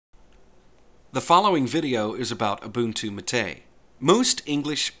The following video is about Ubuntu Mate. Most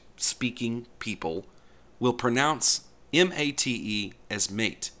English-speaking people will pronounce M-A-T-E as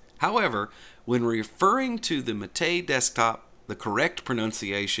mate. However, when referring to the Mate desktop, the correct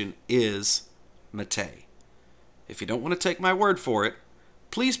pronunciation is Mate. If you don't want to take my word for it,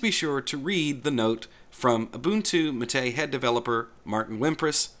 please be sure to read the note from Ubuntu Mate head developer Martin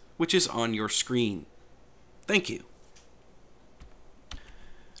Wimpress, which is on your screen. Thank you.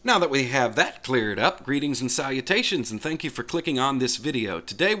 Now that we have that cleared up, greetings and salutations, and thank you for clicking on this video.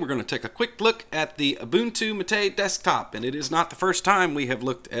 Today we're going to take a quick look at the Ubuntu Mate desktop, and it is not the first time we have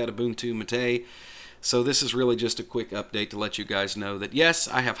looked at Ubuntu Mate, so this is really just a quick update to let you guys know that yes,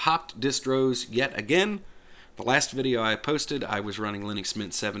 I have hopped distros yet again. The last video I posted, I was running Linux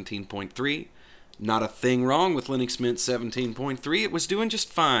Mint 17.3. Not a thing wrong with Linux Mint 17.3, it was doing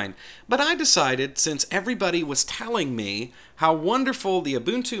just fine. But I decided, since everybody was telling me how wonderful the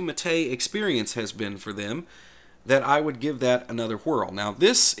Ubuntu Mate experience has been for them, that I would give that another whirl. Now,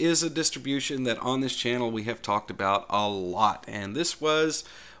 this is a distribution that on this channel we have talked about a lot, and this was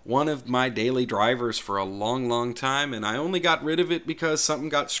one of my daily drivers for a long time, and I only got rid of it because something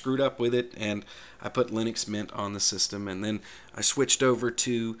got screwed up with it, and I put Linux Mint on the system, and then I switched over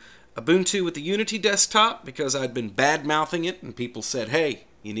to Ubuntu with the Unity desktop because I'd been bad-mouthing it, and people said, hey,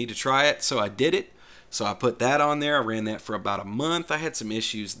 you need to try it, so I did it. So I put that on there. I ran that for about a month. I had some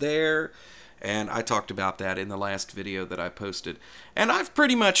issues there, and I talked about that in the last video that I posted. And I've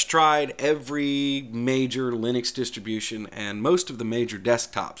pretty much tried every major Linux distribution and most of the major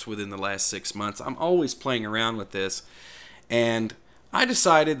desktops within the last 6 months. I'm always playing around with this, and I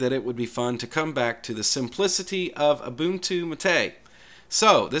decided that it would be fun to come back to the simplicity of Ubuntu Mate.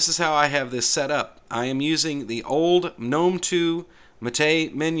 So, this is how I have this set up. I am using the old Gnome 2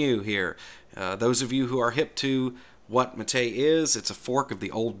 Mate menu here. Those of you who are hip to what Mate is, it's a fork of the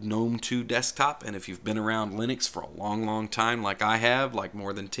old Gnome 2 desktop, and if you've been around Linux for a long time like I have, like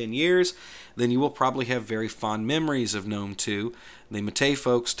more than 10 years, then you will probably have very fond memories of Gnome 2. The Mate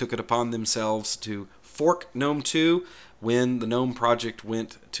folks took it upon themselves to fork Gnome 2 when the Gnome project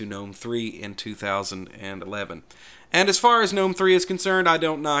went to Gnome 3 in 2011. And as far as Gnome 3 is concerned, I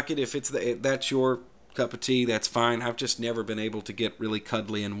don't knock it. If that's your cup of tea, that's fine. I've just never been able to get really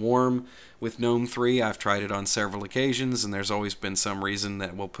cuddly and warm with Gnome 3. I've tried it on several occasions, and there's always been some reason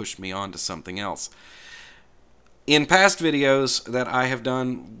that will push me on to something else. In past videos that I have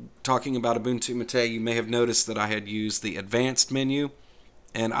done talking about Ubuntu Mate, you may have noticed that I had used the advanced menu,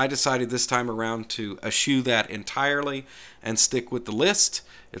 and I decided this time around to eschew that entirely and stick with the list.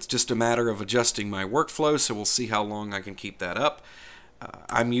 It's just a matter of adjusting my workflow, so we'll see how long I can keep that up.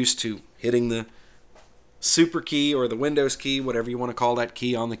 I'm used to hitting the super key or the Windows key, whatever you want to call that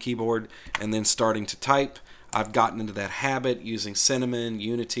key on the keyboard, and then starting to type. I've gotten into that habit using Cinnamon,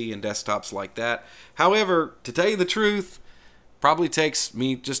 Unity, and desktops like that. However, to tell you the truth, probably takes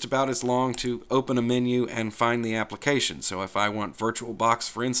me just about as long to open a menu and find the application. So if I want VirtualBox,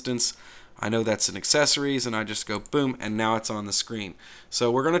 for instance, I know that's an accessories, and I just go boom, and now it's on the screen.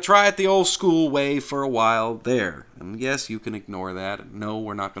 So we're going to try it the old school way for a while there. And yes, you can ignore that. No,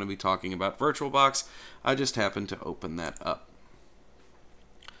 we're not going to be talking about VirtualBox. I just happened to open that up.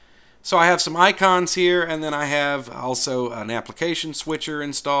 So I have some icons here, and then I have also an application switcher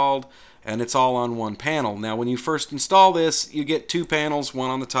installed, and it's all on one panel. Now when you first install this, you get two panels, one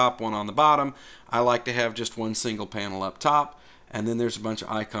on the top, one on the bottom. I like to have just one single panel up top, and then there's a bunch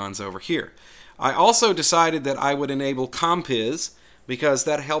of icons over here. I also decided that I would enable Compiz because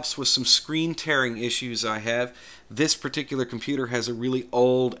that helps with some screen tearing issues I have. This particular computer has a really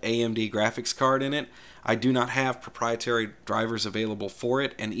old AMD graphics card in it. I do not have proprietary drivers available for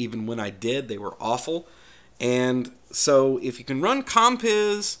it, and even when I did, they were awful. And so if you can run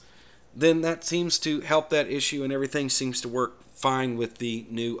Compiz, then that seems to help that issue, and everything seems to work fine with the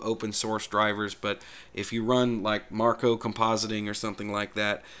new open source drivers. But if you run like Marco compositing or something like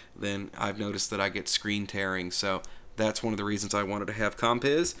that, then I've noticed that I get screen tearing. So that's one of the reasons I wanted to have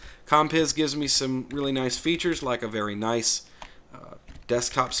Compiz. Compiz gives me some really nice features, like a very nice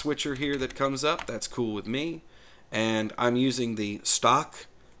desktop switcher here that comes up. That's cool with me. And I'm using the stock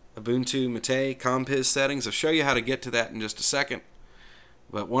Ubuntu Mate Compiz settings. I'll show you how to get to that in just a second.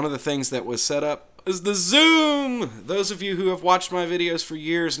 But one of the things that was set up is the zoom. Those of you who have watched my videos for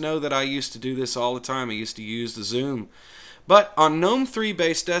years know that I used to do this all the time. I used to use the zoom. But on Gnome 3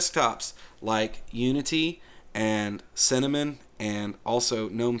 based desktops like Unity and Cinnamon and also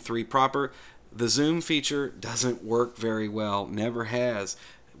Gnome 3 proper, the zoom feature doesn't work very well, never has.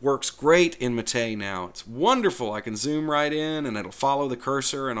 It works great in Mate now. It's wonderful. I can zoom right in and it'll follow the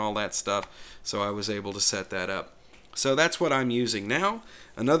cursor and all that stuff. So I was able to set that up. So that's what I'm using now.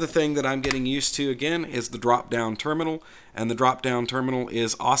 Another thing that I'm getting used to again is the drop-down terminal, and the drop-down terminal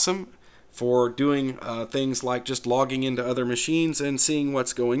is awesome for doing things like just logging into other machines and seeing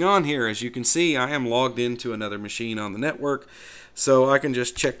what's going on here. As you can see, I am logged into another machine on the network, so I can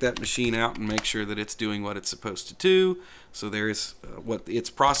just check that machine out and make sure that it's doing what it's supposed to do. So there's what its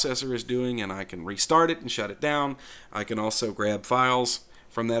processor is doing, and I can restart it and shut it down. I can also grab files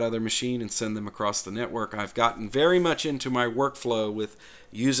from that other machine and send them across the network. I've gotten very much into my workflow with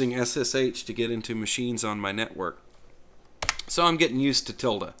using SSH to get into machines on my network. So I'm getting used to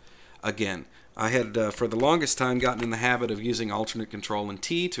tilde again. I had, for the longest time, gotten in the habit of using alternate control and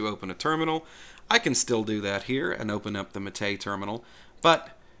T to open a terminal. I can still do that here and open up the Mate terminal,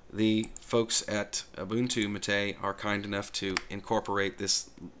 but the folks at Ubuntu Mate are kind enough to incorporate this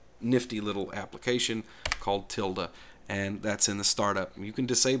nifty little application called tilde, and that's in the startup. You can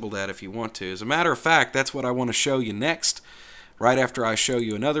disable that if you want to. As a matter of fact, that's what I want to show you next, right after I show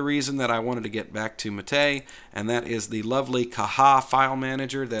you another reason that I wanted to get back to Mate, and that is the lovely Caja file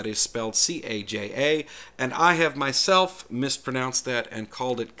manager. That is spelled C-A-J-A, and I have myself mispronounced that and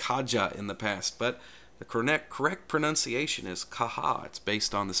called it Caja in the past, but the correct pronunciation is Caja. It's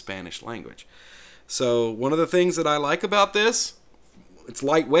based on the Spanish language. So one of the things that I like about this, it's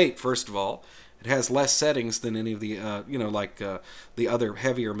lightweight, first of all. It has less settings than any of the, the other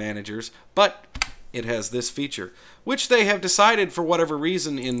heavier managers, but it has this feature, which they have decided for whatever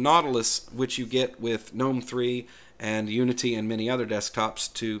reason in Nautilus, which you get with GNOME 3 and Unity and many other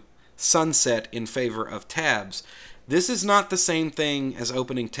desktops, to sunset in favor of tabs. This is not the same thing as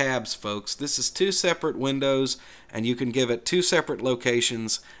opening tabs, folks. This is two separate windows, and you can give it two separate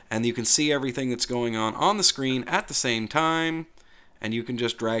locations, and you can see everything that's going on the screen at the same time, and you can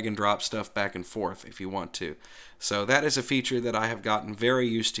just drag and drop stuff back and forth if you want to. So that is a feature that I have gotten very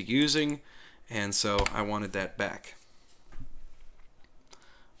used to using, and so I wanted that back.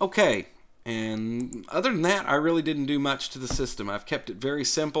 Okay, and other than that, I really didn't do much to the system. I've kept it very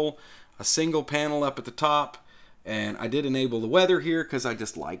simple, a single panel up at the top, and I did enable the weather here because I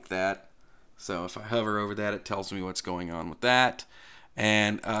just like that. So if I hover over that, it tells me what's going on with that.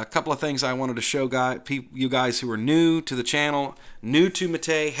 And a couple of things I wanted to show you guys who are new to the channel, new to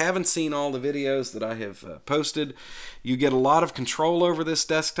Mate, haven't seen all the videos that I have posted. You get a lot of control over this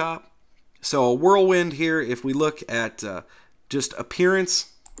desktop. So a whirlwind here, if we look at just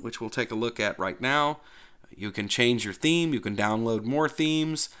appearance, which we'll take a look at right now, you can change your theme, you can download more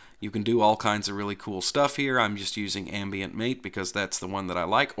themes, you can do all kinds of really cool stuff here. I'm just using Ambient Mate because that's the one that I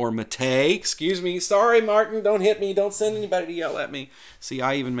like. Or Mate, excuse me. Sorry, Martin, don't hit me. Don't send anybody to yell at me. See,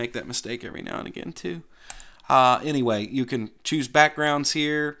 I even make that mistake every now and again, too. Anyway, you can choose backgrounds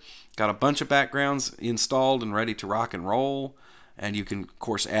here. Got a bunch of backgrounds installed and ready to rock and roll. And you can, of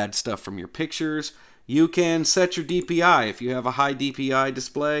course, add stuff from your pictures. You can set your DPI. If you have a high DPI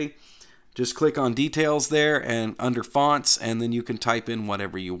display, just click on details there and under fonts, and then you can type in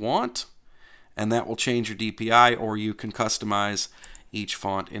whatever you want, and that will change your DPI, or you can customize each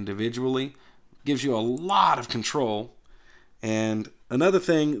font individually. Gives you a lot of control. And another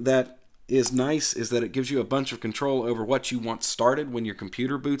thing that is nice is that it gives you a bunch of control over what you want started when your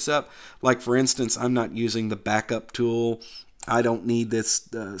computer boots up. Like, for instance, I'm not using the backup tool. I don't need this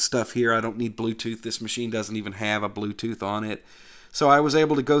stuff here. I don't need Bluetooth. This machine doesn't even have a Bluetooth on it. So I was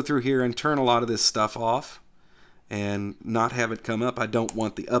able to go through here and turn a lot of this stuff off and not have it come up. I don't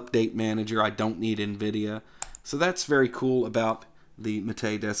want the update manager. I don't need NVIDIA. So that's very cool about the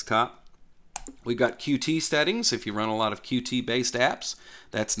Mate desktop. We've got Qt settings. If you run a lot of Qt-based apps,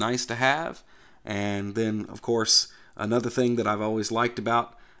 that's nice to have. And then, of course, another thing that I've always liked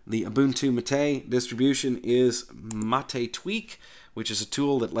about the Ubuntu Mate distribution is Mate Tweak, which is a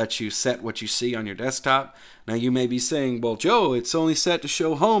tool that lets you set what you see on your desktop. Now you may be saying, well, Joe, it's only set to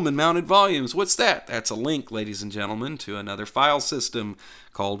show home and mounted volumes. What's that? That's a link, ladies and gentlemen, to another file system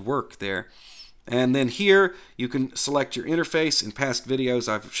called Work there. And then here you can select your interface. In past videos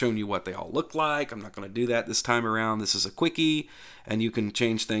I've shown you what they all look like. I'm not going to do that this time around. This is a quickie, and you can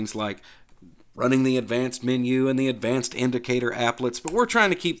change things like running the advanced menu and the advanced indicator applets, but we're trying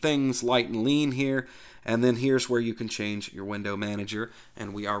to keep things light and lean here. And then here's where you can change your window manager,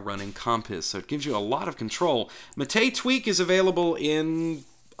 and we are running Compiz, so it gives you a lot of control. Mate Tweak is available in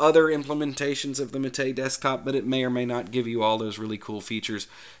other implementations of the Mate desktop, but it may or may not give you all those really cool features.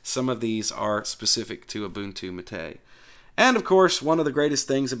 Some of these are specific to Ubuntu Mate. And of course, one of the greatest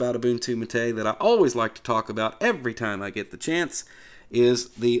things about Ubuntu Mate that I always like to talk about every time I get the chance is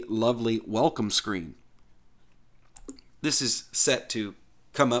the lovely welcome screen. This is set to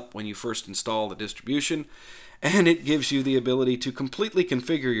come up when you first install the distribution, and it gives you the ability to completely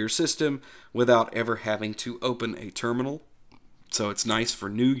configure your system without ever having to open a terminal. So it's nice for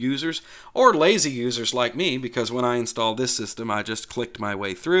new users or lazy users like me, because when I installed this system, I just clicked my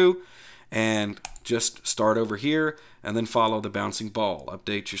way through and just start over here and then follow the bouncing ball.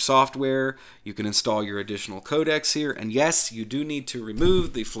 Update your software. You can install your additional codecs here. And yes, you do need to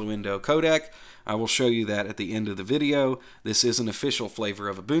remove the Fluindo codec. I will show you that at the end of the video. This is an official flavor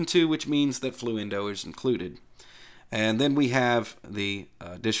of Ubuntu, which means that Fluindo is included. And then we have the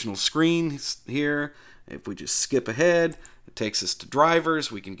additional screen here. If we just skip ahead, it takes us to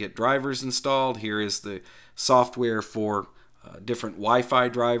drivers. We can get drivers installed. Here is the software for different Wi-Fi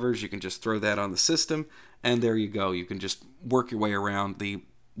drivers. You can just throw that on the system, and there you go. You can just work your way around the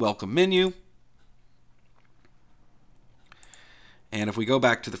welcome menu. And if we go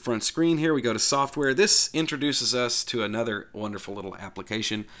back to the front screen here, we go to software. This introduces us to another wonderful little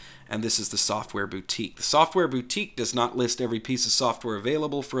application, and this is the Software Boutique. The Software Boutique does not list every piece of software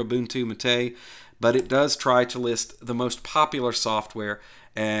available for Ubuntu Mate, but it does try to list the most popular software.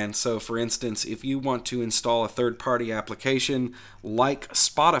 And so, for instance, if you want to install a third-party application like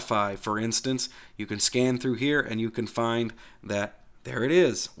Spotify, for instance, you can scan through here and you can find that there it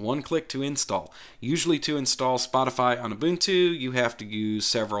is, one click to install. Usually to install Spotify on Ubuntu, you have to use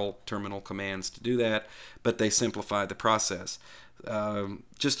several terminal commands to do that, but they simplify the process.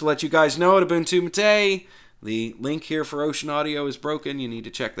 Just to let you guys know, at Ubuntu Mate, the link here for Ocean Audio is broken. You need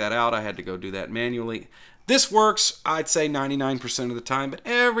to check that out. I had to go do that manually. This works, I'd say 99% of the time, but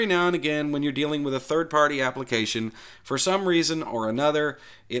every now and again when you're dealing with a third-party application, for some reason or another,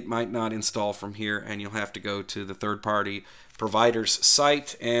 it might not install from here, and you'll have to go to the third-party provider's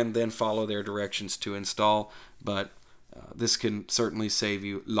site and then follow their directions to install. But this can certainly save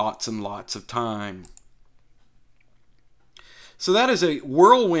you lots and lots of time. So that is a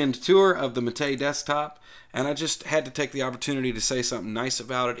whirlwind tour of the Mate desktop, and I just had to take the opportunity to say something nice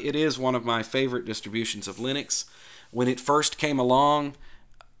about it. It is one of my favorite distributions of Linux. When it first came along,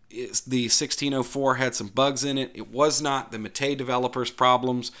 the 1604 had some bugs in it. It was not the Mate developers'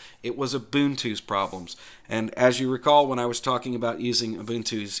 problems, it was Ubuntu's problems. And as you recall, when I was talking about using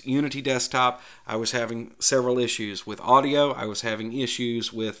Ubuntu's Unity desktop, I was having several issues with audio, I was having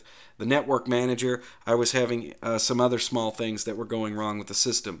issues with the network manager, I was having some other small things that were going wrong with the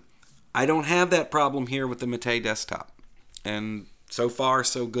system. I don't have that problem here with the Mate desktop. And so far,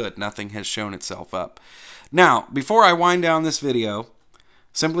 so good. Nothing has shown itself up. Now, before I wind down this video,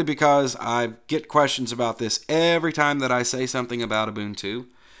 simply because I get questions about this every time that I say something about Ubuntu,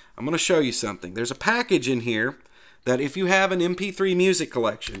 I'm going to show you something. There's a package in here that if you have an MP3 music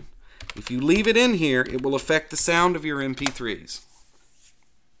collection, if you leave it in here, it will affect the sound of your MP3s.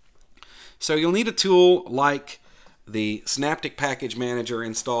 So you'll need a tool like the Synaptic Package Manager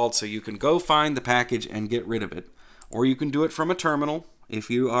installed so you can go find the package and get rid of it. Or you can do it from a terminal if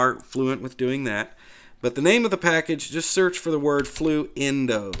you are fluent with doing that. But the name of the package, just search for the word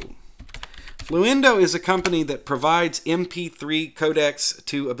Fluindo. Fluindo is a company that provides MP3 codecs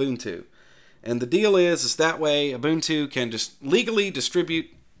to Ubuntu. And the deal is that way Ubuntu can just legally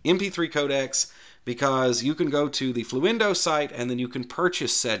distribute MP3 codecs, because you can go to the Fluindo site and then you can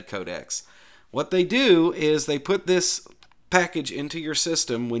purchase said codecs. What they do is they put this package into your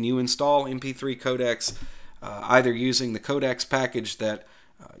system when you install MP3 codecs, either using the codecs package that,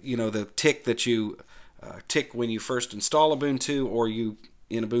 the tick that you tick when you first install Ubuntu, or in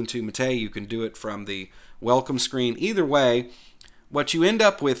Ubuntu Mate, you can do it from the welcome screen. Either way, what you end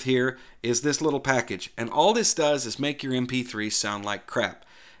up with here is this little package. And all this does is make your MP3 sound like crap.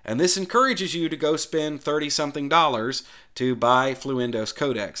 And this encourages you to go spend $30-something to buy Fluindo's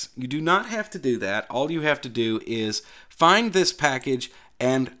codecs. You do not have to do that. All you have to do is find this package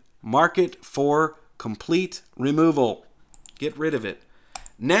and mark it for complete removal. Get rid of it.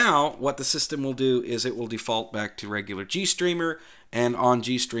 Now, what the system will do is it will default back to regular GStreamer, and on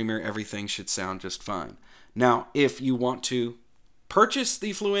GStreamer, everything should sound just fine. Now, if you want to purchase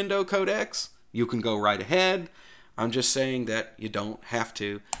the Fluindo codecs, you can go right ahead. I'm just saying that you don't have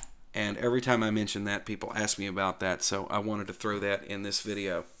to, and every time I mention that, people ask me about that, so I wanted to throw that in this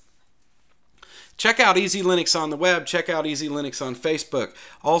video. Check out Easy Linux on the web. Check out Easy Linux on Facebook.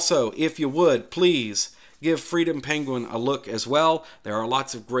 Also, if you would, please give Freedom Penguin a look as well. There are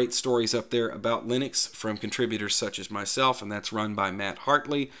lots of great stories up there about Linux from contributors such as myself, and that's run by Matt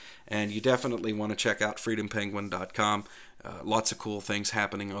Hartley, and you definitely want to check out freedompenguin.com. Lots of cool things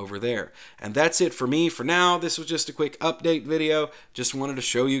happening over there. And that's it for me for now. This was just a quick update video. Just wanted to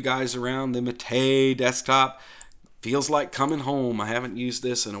show you guys around the Mate desktop. Feels like coming home. I haven't used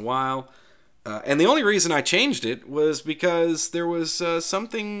this in a while. And the only reason I changed it was because there was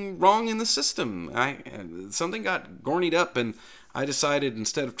something wrong in the system. Something got gornied up, and I decided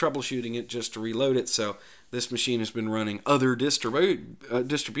instead of troubleshooting it just to reload it. So this machine has been running other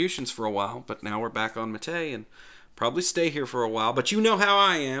distributions for a while, but now we're back on Mate and probably stay here for a while. But you know how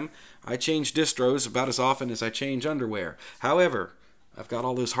I am. I change distros about as often as I change underwear. However, I've got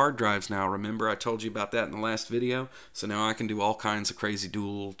all those hard drives now. Remember, I told you about that in the last video? So now I can do all kinds of crazy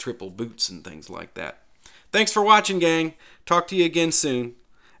dual, triple boots and things like that. Thanks for watching, gang. Talk to you again soon.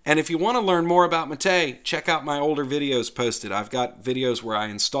 And if you want to learn more about Mate, check out my older videos posted. I've got videos where I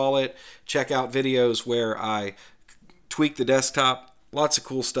install it. Check out videos where I tweak the desktop. Lots of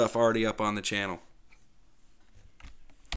cool stuff already up on the channel.